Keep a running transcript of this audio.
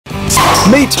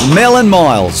Meet Mel and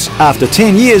Myles. After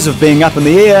 10 years of being up in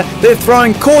the air, they're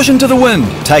throwing caution to the wind,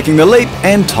 taking the leap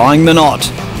and tying the knot.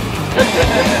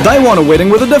 They want a wedding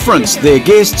with a difference. Their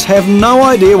guests have no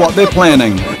idea what they're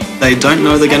planning. They don't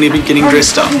know they're going to be getting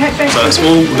dressed up, so it's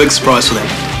all a big surprise for them.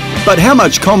 But how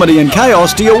much comedy and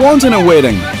chaos do you want in a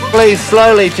wedding? Please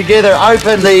slowly together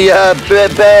open the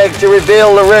bag to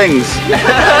reveal the rings.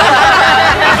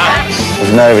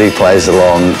 If nobody plays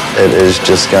along, it is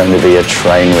just going to be a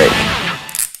train wreck.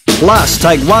 Plus,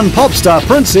 take one pop star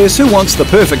princess who wants the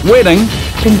perfect wedding.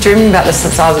 I've been dreaming about this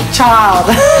since I was a child.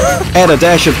 Add a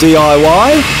dash of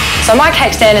DIY. So my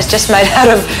cake stand is just made out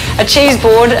of a cheese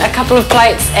board, a couple of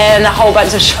plates and a whole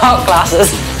bunch of shot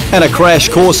glasses. And a crash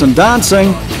course in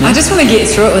dancing. I just want to get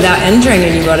through it without injuring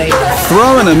anybody.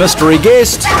 Throw in a mystery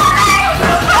guest.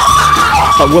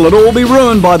 But will it all be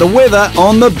ruined by the weather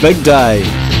on the big day?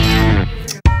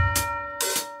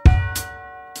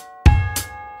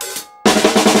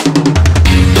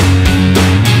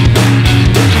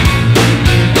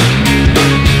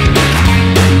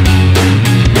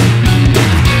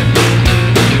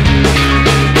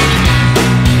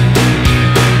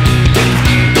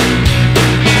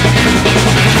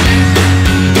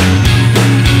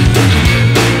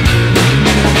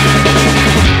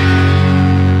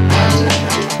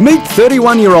 Meet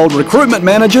 31-year-old recruitment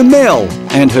manager Mel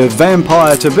and her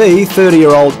vampire-to-be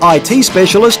 30-year-old IT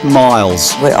specialist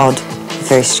Myles. We're odd,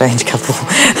 very strange couple.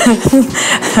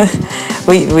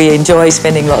 we enjoy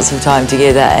spending lots of time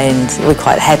together and we're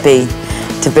quite happy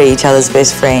to be each other's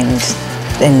best friend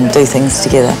and do things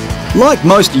together. Like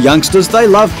most youngsters, they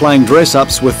love playing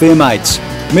dress-ups with their mates.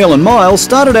 Mel and Myles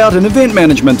started out in event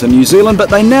management in New Zealand,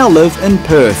 but they now live in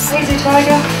Perth. Easy,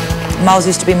 Tiger. Myles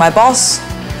used to be my boss.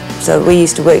 So we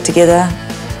used to work together,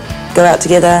 go out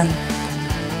together,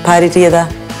 party together.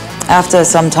 After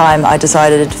some time, I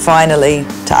decided finally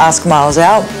to ask Myles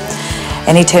out,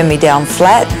 and he turned me down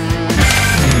flat.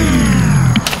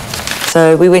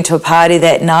 So we went to a party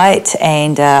that night,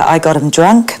 and I got him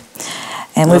drunk.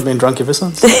 And I've been drunk ever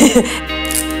since.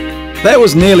 That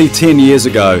was nearly 10 years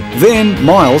ago. Then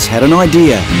Myles had an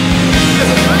idea.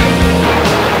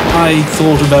 I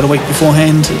thought about a week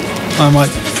beforehand I might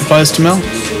propose to Mel,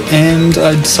 and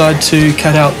I decided to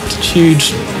cut out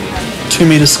huge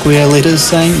 2-metre square letters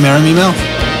saying, "Marry me, Mel."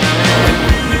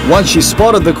 Once she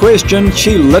spotted the question,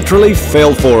 she literally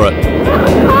fell for it.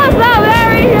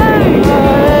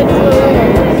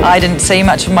 I didn't see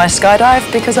much of my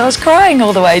skydive because I was crying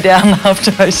all the way down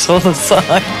after I saw the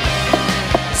sign.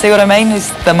 See what I mean?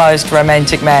 He's the most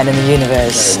romantic man in the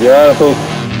universe. Beautiful.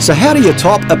 So how do you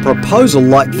top a proposal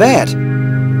like that?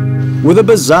 With a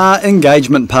bizarre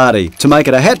engagement party to make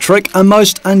it a hat trick, a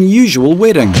most unusual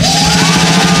wedding.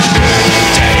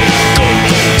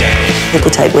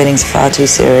 People take weddings far too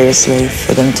seriously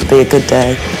for them to be a good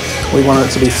day. We wanted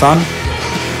it to be fun.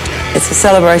 It's a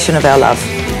celebration of our love.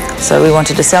 So we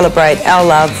wanted to celebrate our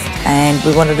love and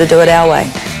we wanted to do it our way.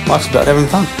 Life's about having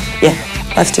fun. Yeah,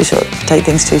 life's too short. Take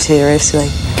things too seriously.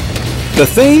 The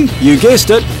theme, you guessed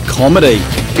it, comedy.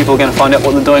 People are going to find out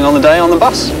what they're doing on the day on the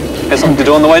bus. There's something to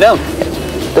do on the way down.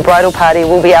 The bridal party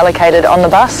will be allocated on the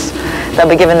bus. They'll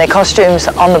be given their costumes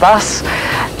on the bus.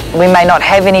 We may not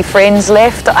have any friends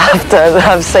left after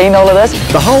I've seen all of this.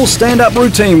 The whole stand-up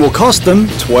routine will cost them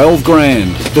 12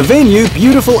 grand. The venue,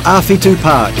 beautiful Awhitu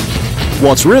Park.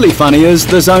 What's really funny is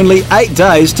there's only 8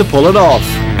 days to pull it off,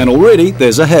 and already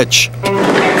there's a hitch.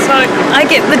 So I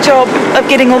get the job of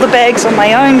getting all the bags on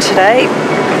my own today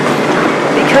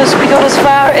because we got as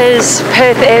far as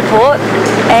Perth Airport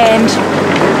and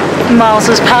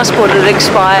Myles's passport had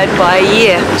expired by a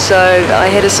year, so I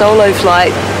had a solo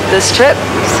flight this trip,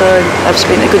 so I've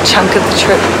spent a good chunk of the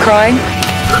trip crying.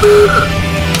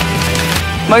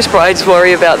 Most brides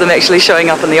worry about them actually showing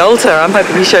up on the altar. I'm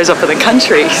hoping he shows up in the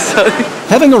country, so...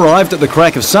 Having arrived at the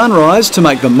crack of sunrise to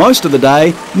make the most of the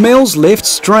day, Mel's left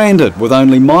stranded with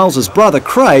only Myles's brother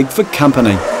Craig for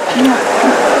company.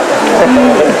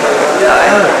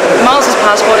 Myles's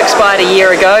passport expired a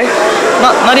year ago.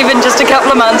 Not even just a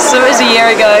couple of months, it was a year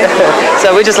ago.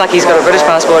 So we're just lucky he's got a British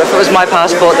passport. If it was my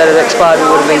passport that had expired, we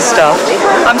would have been stuffed.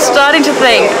 I'm starting to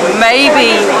think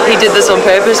maybe he did this on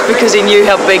purpose because he knew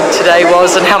how big today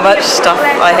was and how much stuff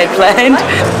I had planned.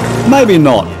 Maybe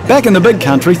not. Back in the big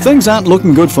country, things aren't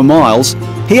looking good for Myles.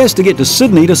 He has to get to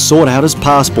Sydney to sort out his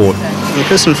passport. The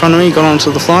person in front of me got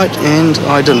onto the flight and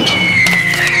I didn't.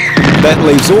 That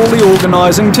leaves all the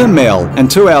organising to Mel, and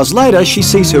 2 hours later she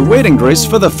sees her wedding dress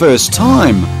for the first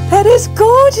time. That is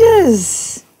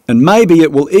gorgeous! And maybe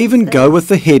it will even go with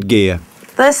the headgear.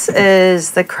 This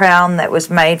is the crown that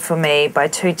was made for me by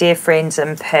 2 dear friends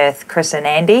in Perth, Chris and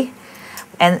Andy.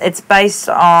 and it's based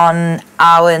on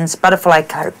Arwen's butterfly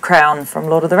crown from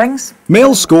Lord of the Rings.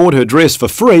 Mel scored her dress for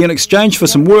free in exchange for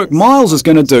some work Myles is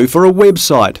going to do for a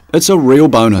website. It's a real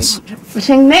bonus.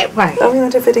 Fitting that way. Oh, we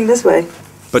want it fitting this way.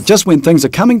 But just when things are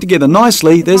coming together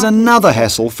nicely, there's another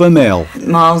hassle for Mel.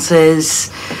 Myles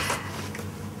has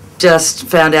just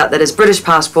found out that his British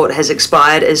passport has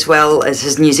expired as well as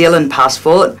his New Zealand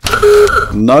passport.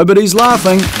 Nobody's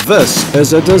laughing. This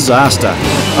is a disaster.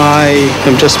 I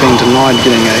have just been denied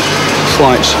getting a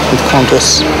flight with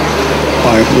Qantas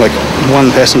by like one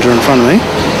passenger in front of me,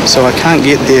 so I can't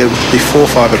get there before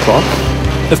 5 o'clock.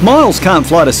 If Myles can't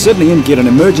fly to Sydney and get an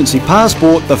emergency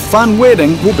passport, the fun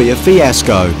wedding will be a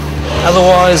fiasco.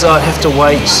 Otherwise, I'd have to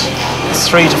wait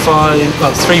 3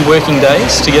 working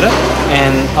days to get it,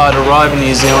 and I'd arrive in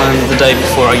New Zealand the day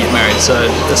before I get married, so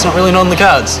that's not really on the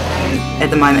cards. At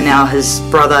the moment now, his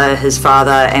brother, his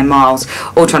father and Myles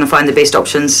all trying to find the best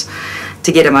options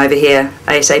to get him over here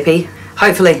ASAP.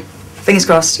 Hopefully, fingers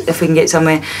crossed, if we can get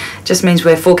somewhere. Just means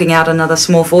we're forking out another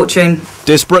small fortune.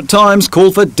 Desperate times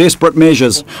call for desperate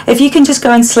measures. If you can just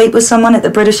go and sleep with someone at the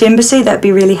British Embassy, that'd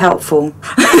be really helpful.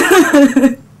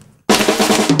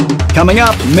 Coming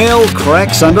up, Mel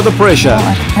cracks under the pressure.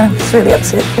 I'm just really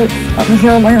upset that I'm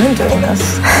here on my own doing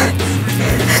this.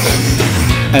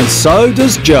 And so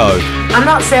does Joe. I'm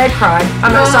not sad crying.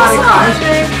 I'm excited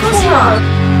crying. Of course not.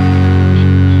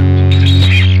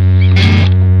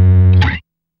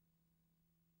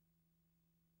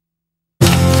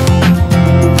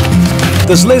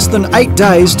 There's less than 8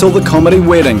 days till the comedy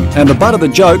wedding, and the butt of the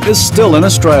joke is still in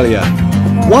Australia.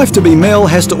 Wife-to-be Mel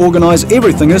has to organise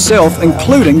everything herself,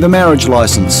 including the marriage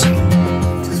licence.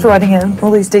 Just writing in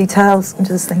all these details and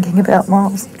just thinking about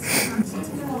Myles.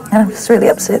 And I'm just really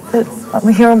upset that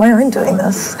I'm here on my own doing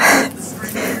this.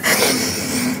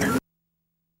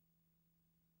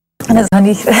 And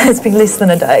it's been less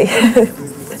than a day.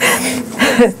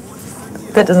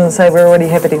 That doesn't say we're already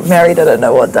happily married, I don't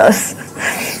know what does.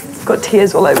 I've got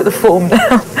tears all over the form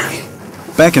now.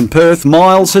 Back in Perth,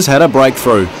 Myles has had a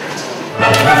breakthrough.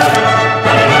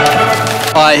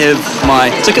 I have my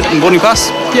ticket and boarding pass,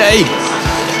 yay!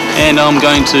 And I'm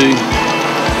going to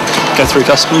go through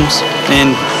customs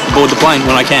and board the plane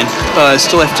when I can. I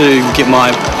still have to get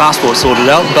my passport sorted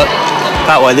out, but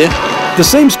partway there. The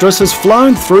seamstress has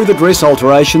flown through the dress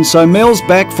alteration, so Mel's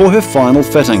back for her final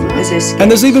fitting. And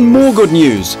there's even more good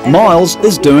news. Myles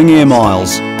is doing air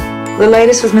miles. The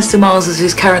latest with Mr. Myles is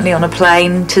he's currently on a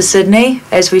plane to Sydney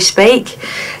as we speak.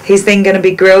 He's then going to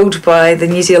be grilled by the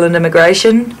New Zealand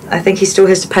immigration. I think he still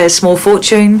has to pay a small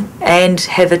fortune and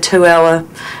have a 2-hour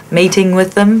meeting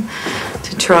with them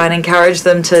to try and encourage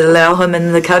them to allow him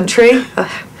in the country.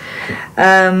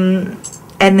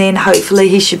 And then hopefully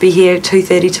he should be here at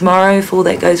 2:30 tomorrow if all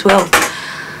that goes well.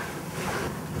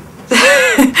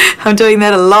 I'm doing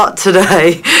that a lot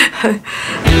today.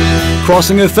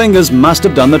 Crossing her fingers must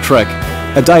have done the trick.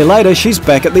 A day later, she's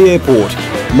back at the airport.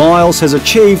 Myles has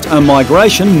achieved a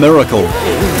migration miracle.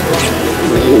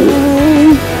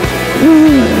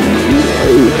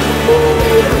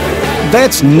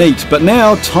 That's neat, but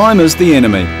now time is the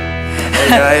enemy.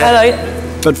 Hello.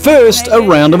 But first, a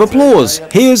round of applause.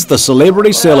 Here's the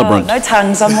celebrity celebrant. No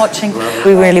tongues, I'm watching.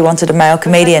 We really wanted a male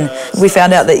comedian. We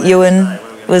found out that Ewan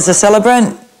was a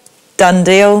celebrant. Done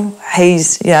deal.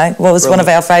 He's, was one of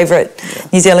our favourite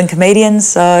New Zealand comedians,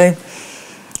 so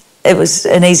it was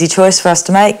an easy choice for us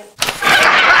to make.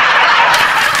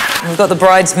 We've got the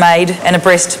bridesmaid and a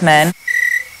breast man.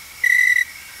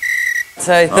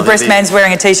 So the breast man's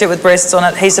wearing a T-shirt with breasts on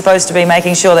it. He's supposed to be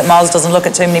making sure that Myles doesn't look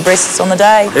at too many breasts on the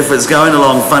day. If it's going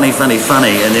along funny,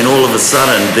 and then all of a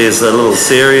sudden there's a little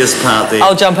serious part there.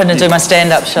 I'll jump in and do my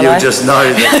stand-up, shall I? You'll just know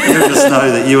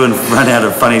that you and run out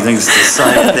of funny things to say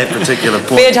at that particular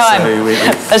point. Beer time.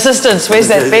 So assistance, where's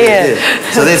that beer?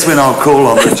 Yeah. So that's when I'll call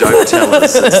on the joke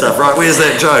tellers and stuff. Right, where's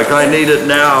that joke? I need it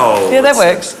now. Yeah, that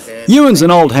works. Ewan's an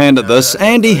old hand at this,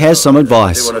 and he has some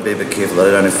advice. You want to be a bit careful that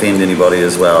I don't offend anybody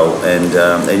as well, and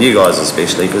you guys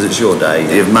especially, because it's your day.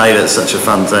 You've made it such a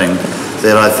fun thing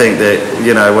that I think that,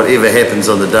 whatever happens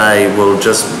on the day will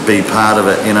just be part of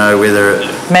it, whether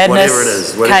madness, whatever it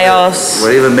is, chaos.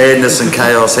 Whatever madness and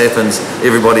chaos happens,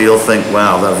 everybody will think,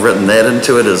 wow, they've written that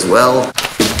into it as well.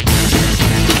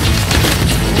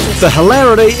 The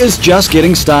hilarity is just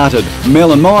getting started.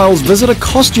 Mel and Myles visit a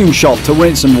costume shop to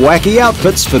rent some wacky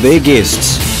outfits for their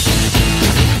guests.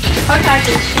 Okay.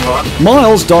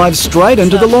 Myles dives straight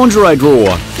into the lingerie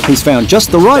drawer. He's found just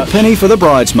the right penny for the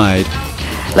bridesmaid.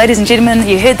 Ladies and gentlemen,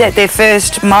 you heard that there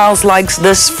first. Myles likes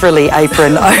this frilly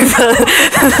apron over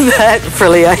that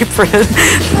frilly apron.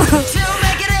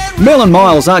 Mel and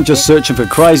Myles aren't just searching for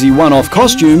crazy one-off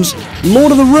costumes.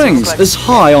 Lord of the Rings is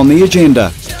high on the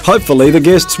agenda. Hopefully the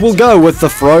guests will go with the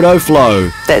Frodo flow.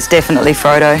 That's definitely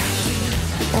Frodo.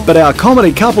 But our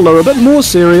comedy couple are a bit more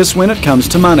serious when it comes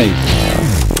to money.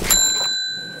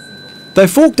 They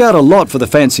forked out a lot for the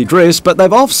fancy dress, but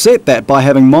they've offset that by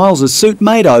having Myles' suit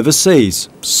made overseas.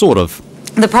 Sort of.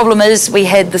 The problem is we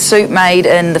had the suit made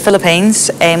in the Philippines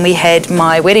and we had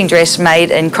my wedding dress made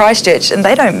in Christchurch, and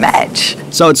they don't match.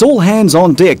 So it's all hands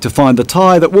on deck to find the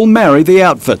tie that will marry the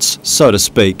outfits, so to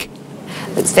speak.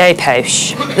 It's very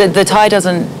posh. The tie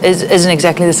isn't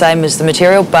exactly the same as the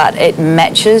material, but it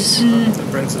matches.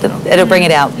 It'll bring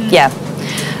it out, yeah.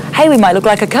 Hey, we might look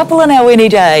like a couple on our wedding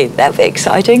day. That'd be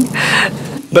exciting.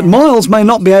 But Myles may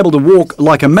not be able to walk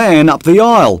like a man up the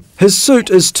aisle. His suit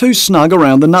is too snug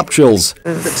around the nuptials.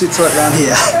 A bit too tight around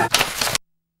here.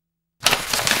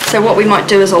 So what we might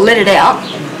do is I'll let it out,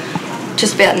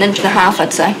 just about 1.5 inches,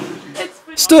 I'd say.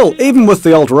 Still, even with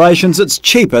the alterations, it's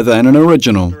cheaper than an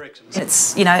original.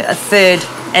 It's, you know, a third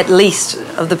at least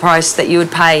of the price that you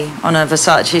would pay on a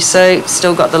Versace suit.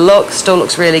 Still got the look, still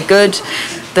looks really good.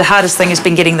 The hardest thing has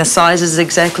been getting the sizes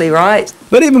exactly right.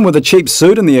 But even with a cheap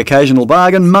suit and the occasional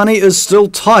bargain, money is still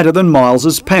tighter than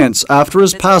Myles' pants after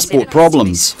his passport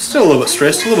problems. Still a little bit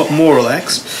stressed, a little bit more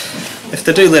relaxed. If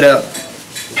they do let out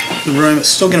the room, it's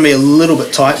still going to be a little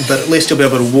bit tight, but at least you'll be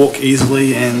able to walk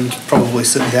easily and probably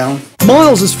sit down.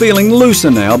 Myles is feeling looser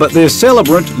now, but their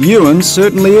celebrant, Ewan,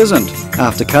 certainly isn't,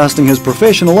 after casting his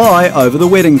professional eye over the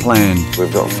wedding plan.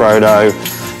 We've got Frodo,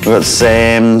 we've got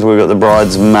Sam, we've got the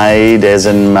bridesmaid, as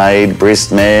in maid,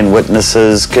 breast man,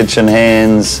 witnesses, kitchen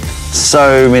hands.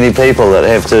 So many people that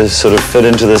have to sort of fit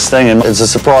into this thing, and it's a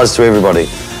surprise to everybody.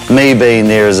 Me being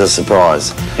there is a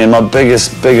surprise. And my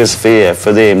biggest fear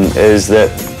for them is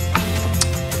that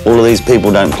all of these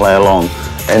people don't play along.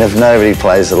 And if nobody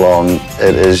plays along,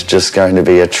 it is just going to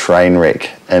be a train wreck,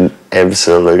 an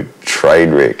absolute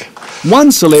train wreck.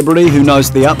 One celebrity who knows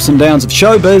the ups and downs of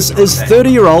showbiz is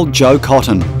 30-year-old Jo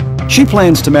Cotton. She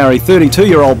plans to marry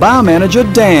 32-year-old bar manager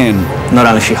Dan. Not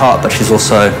only is she hot, but she's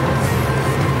also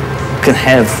can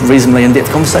have reasonably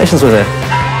in-depth conversations with her.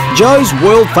 Jo's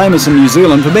world famous in New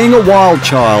Zealand for being a wild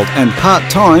child and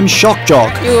part-time shock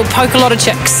jock. You will poke a lot of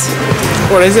chicks.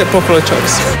 What is it, poke a lot of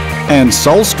chicks? And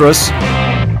Solstress.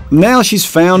 Now she's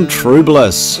found true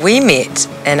bliss. We met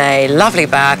in a lovely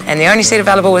bar, and the only seat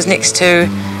available was next to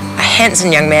a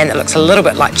handsome young man that looks a little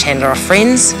bit like Chandler off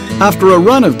Friends. After a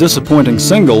run of disappointing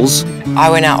singles, I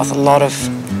went out with a lot of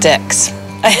dicks.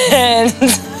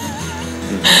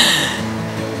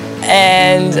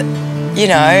 And you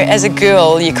know, as a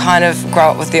girl, you kind of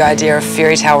grow up with the idea of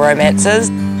fairy tale romances.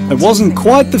 it wasn't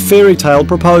quite the fairy tale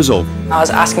proposal. I was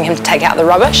asking him to take out the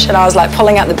rubbish, and I was like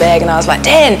pulling out the bag, and I was like,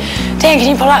 Dan, can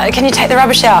you take the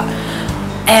rubbish out?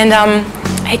 And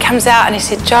he comes out and he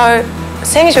said, Jo,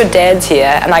 seeing as your dad's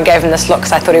here, and I gave him this look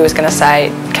because I thought he was going to say,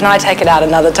 can I take it out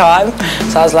another time?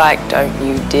 So I was like, don't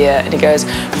you dare. And he goes,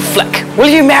 flick, will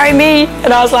you marry me?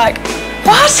 And I was like,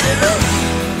 what?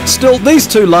 Still, these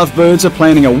two lovebirds are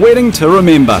planning a wedding to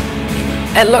remember.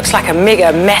 It looks like a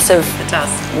mega, massive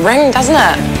ring, doesn't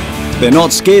it? They're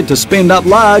not scared to spend up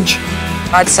large.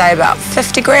 I'd say about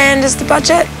 50 grand is the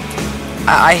budget.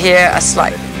 I hear a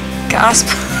slight gasp.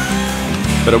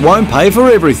 But it won't pay for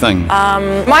everything.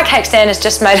 My cake stand is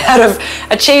just made out of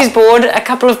a cheese board, a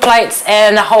couple of plates,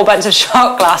 and a whole bunch of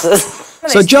shot glasses.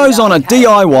 So Jo's on a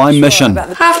DIY mission.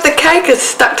 Half the cake is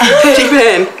stuck to the pretty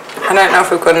pan. I don't know if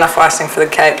we've got enough icing for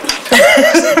the cake.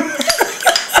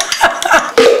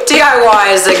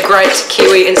 DIY is a great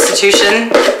Kiwi institution.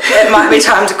 It might be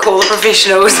time to call the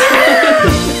professionals.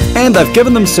 And they've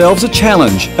given themselves a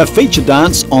challenge, a feature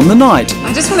dance on the night.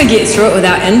 I just want to get through it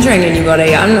without injuring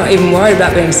anybody. I'm not even worried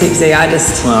about being sexy. I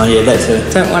just that too.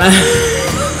 don't want to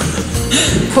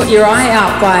put your eye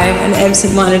out by an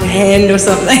absent-minded hand or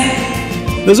something.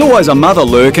 There's always a mother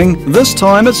lurking. This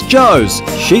time it's Jo's.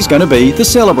 She's going to be the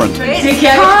celebrant.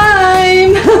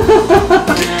 Time!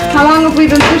 How long have we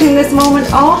been putting this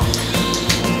moment off?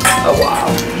 A while.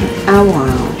 A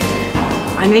while.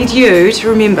 I need you to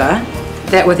remember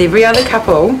that with every other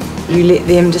couple, you let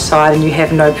them decide and you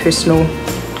have no personal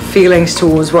feelings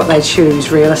towards what they choose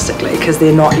realistically, because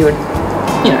they're not your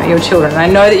children. I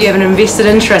know that you have an invested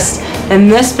interest in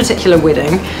this particular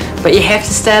wedding, but you have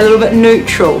to stay a little bit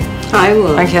neutral. I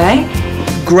will. Okay?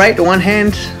 Great on one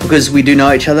hand, because we do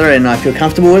know each other and I feel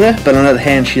comfortable with her, but on the other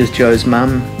hand, she is Jo's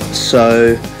mum,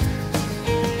 so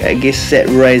I guess that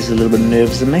raises a little bit of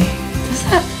nerves in me. Does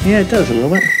that? Yeah, it does a little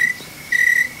bit.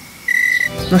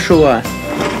 Not sure why.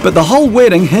 But the whole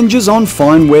wedding hinges on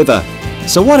fine weather.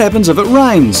 So what happens if it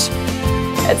rains?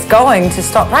 It's going to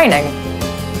stop raining.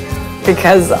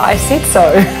 because I said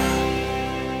so.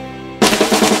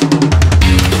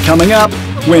 Coming up,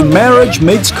 when marriage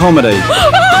meets comedy.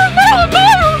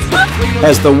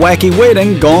 Has the wacky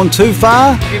wedding gone too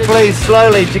far? Please,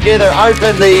 slowly, together,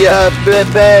 open the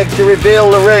bag to reveal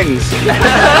the rings.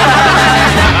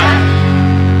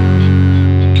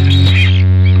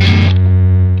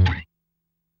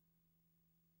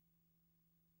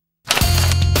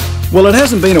 Well, it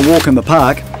hasn't been a walk in the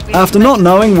park. After not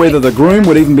knowing whether the groom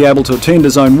would even be able to attend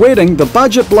his own wedding, the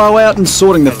budget blowout and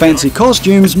sorting the fancy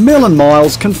costumes, Mel and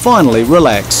Myles can finally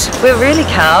relax. We're really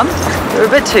calm. We're a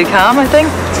bit too calm, I think.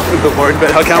 A bit worried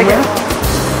about how calm we are.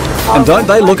 And don't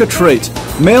they look a treat?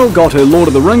 Mel got her Lord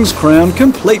of the Rings crown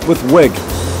complete with wig.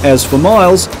 As for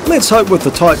Myles, let's hope with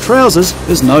the tight trousers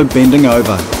there's no bending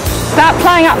over. Start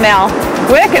playing up, Mel.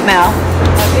 Work it, Mel.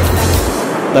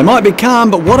 They might be calm,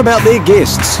 but what about their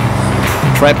guests?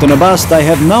 Trapped in a bus, they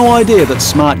have no idea that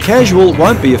smart casual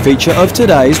won't be a feature of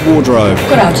today's wardrobe.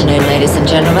 Good afternoon, ladies and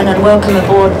gentlemen, and welcome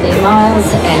aboard the Myles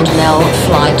and Mel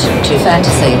flight to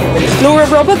fantasy. Laura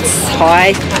Roberts.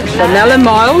 Hi. For Mel and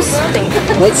Myles.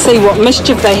 Let's see what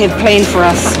mischief they have planned for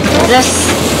us. This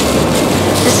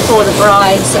is for the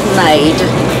bride's maid.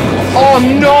 Oh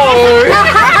no!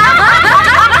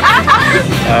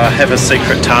 Have a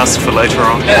secret task for later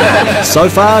on. So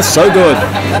far, so good.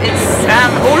 It's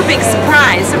all a big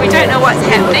surprise, so we don't know what's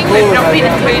happening. We've not been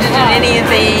included in any of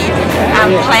the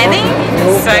planning,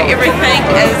 so everything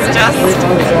is just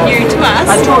new to us.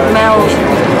 I taught Mel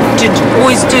to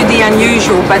always do the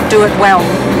unusual, but do it well.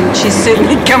 She's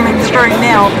certainly coming through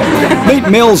now. Meet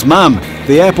Mel's mum.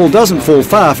 The apple doesn't fall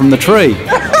far from the tree.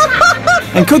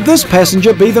 And could this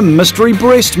passenger be the mystery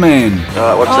breast man?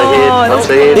 Alright, what's the head? What's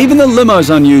the head? Even the limo's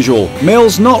unusual.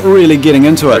 Mel's not really getting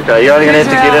into it. Okay, you're only going to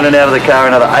have to get in and out of the car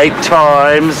another 8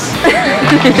 times.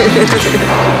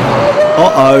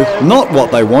 Uh-oh, not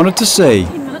what they wanted to see.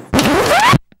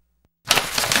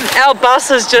 Our bus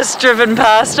has just driven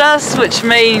past us, which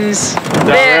means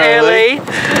they're early,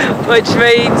 which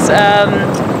means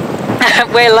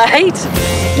we're late.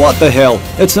 What the hell?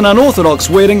 It's an unorthodox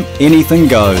wedding, anything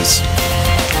goes.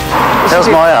 How's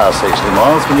my ass actually,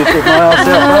 Myles? Can you check my ass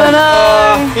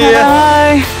out?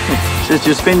 Yeah. Just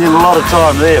you're spending a lot of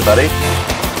time there, buddy.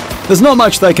 There's not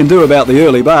much they can do about the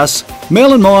early bus.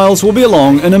 Mel and Myles will be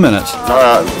along in a minute.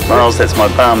 Myles, that's my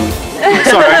bum.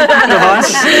 Sorry.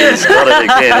 He's got it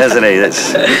again, hasn't he?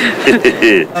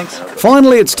 That's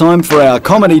Finally, it's time for our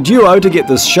comedy duo to get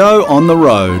this show on the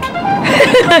road.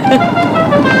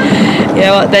 You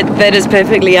know what, that is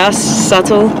perfectly us,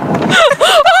 subtle.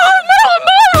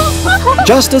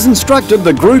 Just as instructed,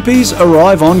 the groupies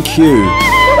arrive on cue.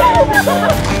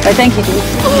 Oh, thank you, dear.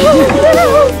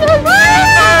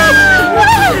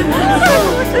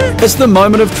 It's the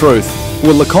moment of truth.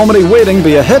 Will the comedy wedding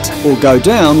be a hit or go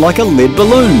down like a lead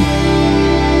balloon?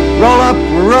 Roll up,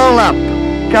 roll up.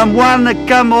 Come one,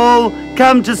 come all.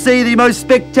 Come to see the most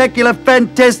spectacular,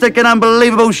 fantastic and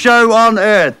unbelievable show on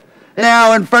earth.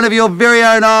 Now, in front of your very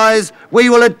own eyes, we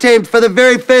will attempt for the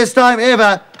very first time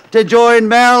ever to join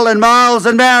Mel and Myles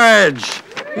in marriage.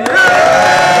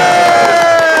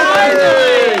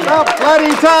 About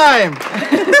bloody time.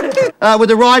 Would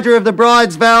the writer of the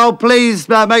bride's vow please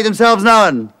make themselves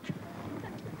known?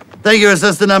 Thank you,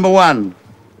 assistant number 1.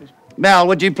 Mel,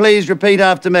 would you please repeat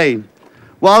after me?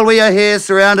 While we are here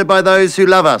surrounded by those who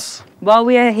love us. While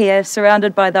we are here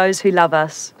surrounded by those who love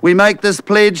us. We make this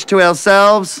pledge to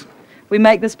ourselves. We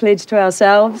make this pledge to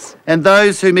ourselves. And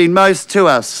those who mean most to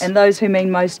us. And those who mean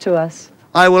most to us.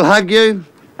 I will hug you.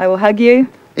 I will hug you.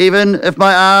 Even if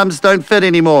my arms don't fit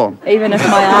anymore. Even if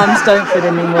my arms don't fit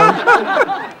anymore.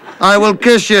 I will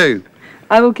kiss you.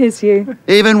 I will kiss you.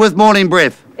 Even with morning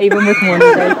breath. Even with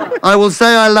morning breath. I will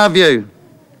say I love you.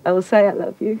 I will say I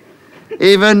love you.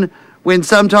 Even when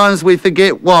sometimes we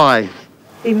forget why.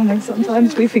 Even when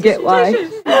sometimes we forget why.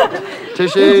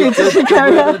 Tissue.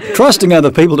 Trusting other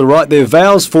people to write their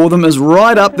vows for them is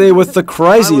right up there with the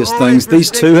craziest things these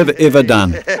two have ever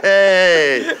done.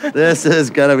 Hey, this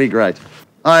is going to be great.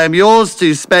 I am yours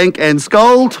to spank and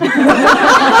scold.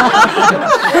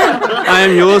 I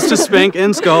am yours to spank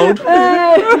and scold.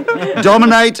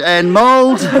 Dominate and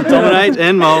mould. Dominate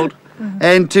and mould.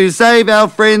 And to save our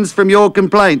friends from your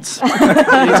complaints.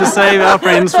 To save our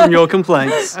friends from your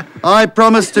complaints. I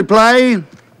promise to play.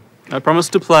 I promise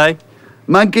to play.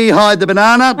 Monkey, hide the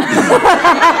banana.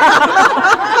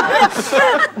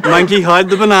 Monkey, hide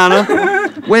the banana.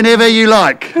 Whenever you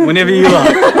like. Whenever you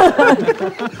like.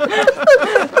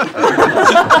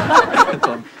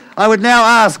 I would now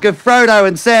ask if Frodo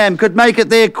and Sam could make it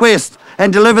their quest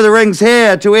and deliver the rings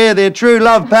here to where their true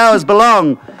love powers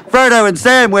belong. Frodo and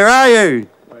Sam, where are you?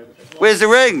 Where's the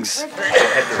rings? I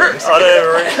don't have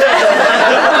a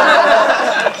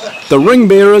ring. The ring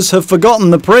bearers have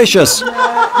forgotten the precious. You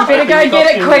better go get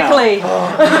it quickly.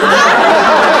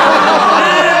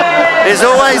 There's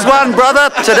always one, brother.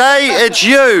 Today, it's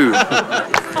you.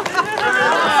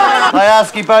 I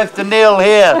ask you both to kneel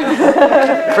here.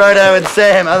 Frodo and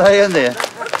Sam, are they in there?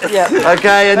 Yeah.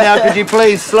 Okay, and now could you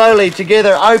please slowly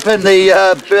together open the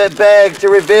bag to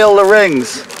reveal the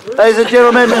rings. Ladies and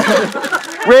gentlemen,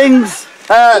 rings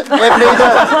have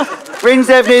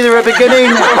neither a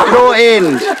beginning nor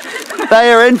end.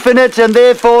 They are infinite and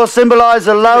therefore symbolise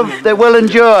a love that will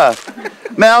endure.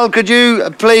 Mel, could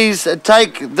you please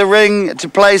take the ring to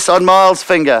place on Miles'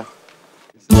 finger?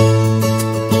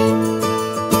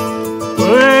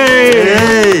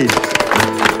 Hey.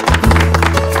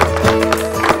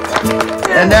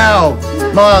 And now,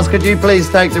 Miles, could you please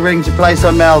take the ring to place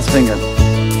on Mel's finger?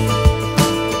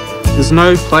 There's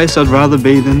no place I'd rather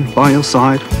be than by your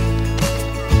side.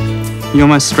 You're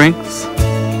my strength,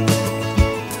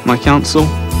 my counsel,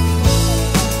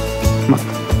 my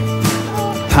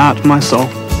heart, my soul.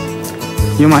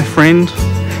 You're my friend.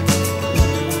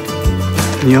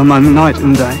 You're my night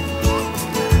and day.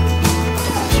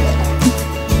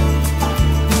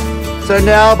 So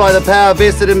now, by the power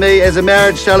vested in me as a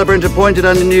marriage celebrant appointed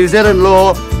under New Zealand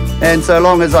law, and so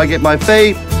long as I get my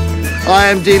fee, I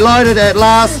am delighted at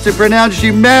last to pronounce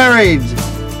you married.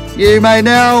 You may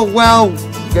now, well,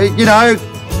 you know,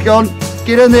 go on,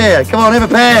 get in there. Come on, have a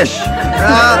pash.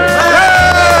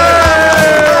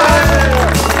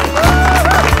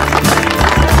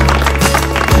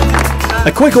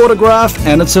 A quick autograph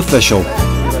and it's official.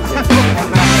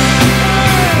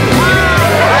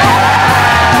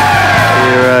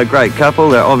 They're a great couple.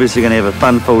 They're obviously going to have a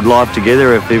fun-filled life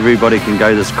together if everybody can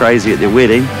go this crazy at their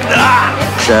wedding.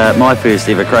 It's my first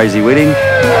ever crazy wedding.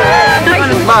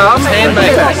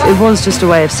 It was just a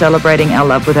way of celebrating our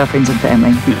love with our friends and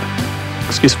family. Yeah.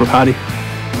 Excuse for a party.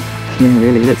 Yeah,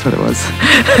 really, that's what it was.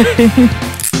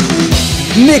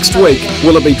 Next week,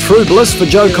 will it be true bliss for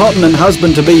Joe Cotton and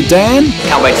husband-to-be Dan?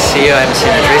 Can't wait to see her. I haven't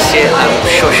seen her dress yet. I'm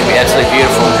sure she'll be absolutely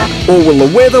beautiful. Or will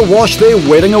the weather wash their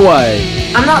wedding away?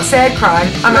 I'm not sad crying.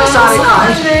 I'm excited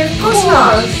crying. Of course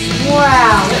not.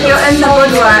 Wow. You're in the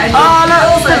boudoir. Oh,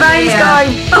 look, the veins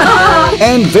going.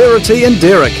 And Verity and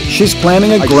Derek. She's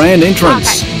planning a grand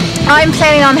entrance. I'm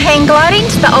planning on hang gliding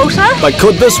to the altar. But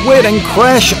could this wedding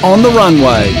crash on the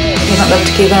runway? We haven't lived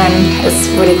together and it's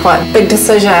really quite a big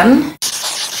decision.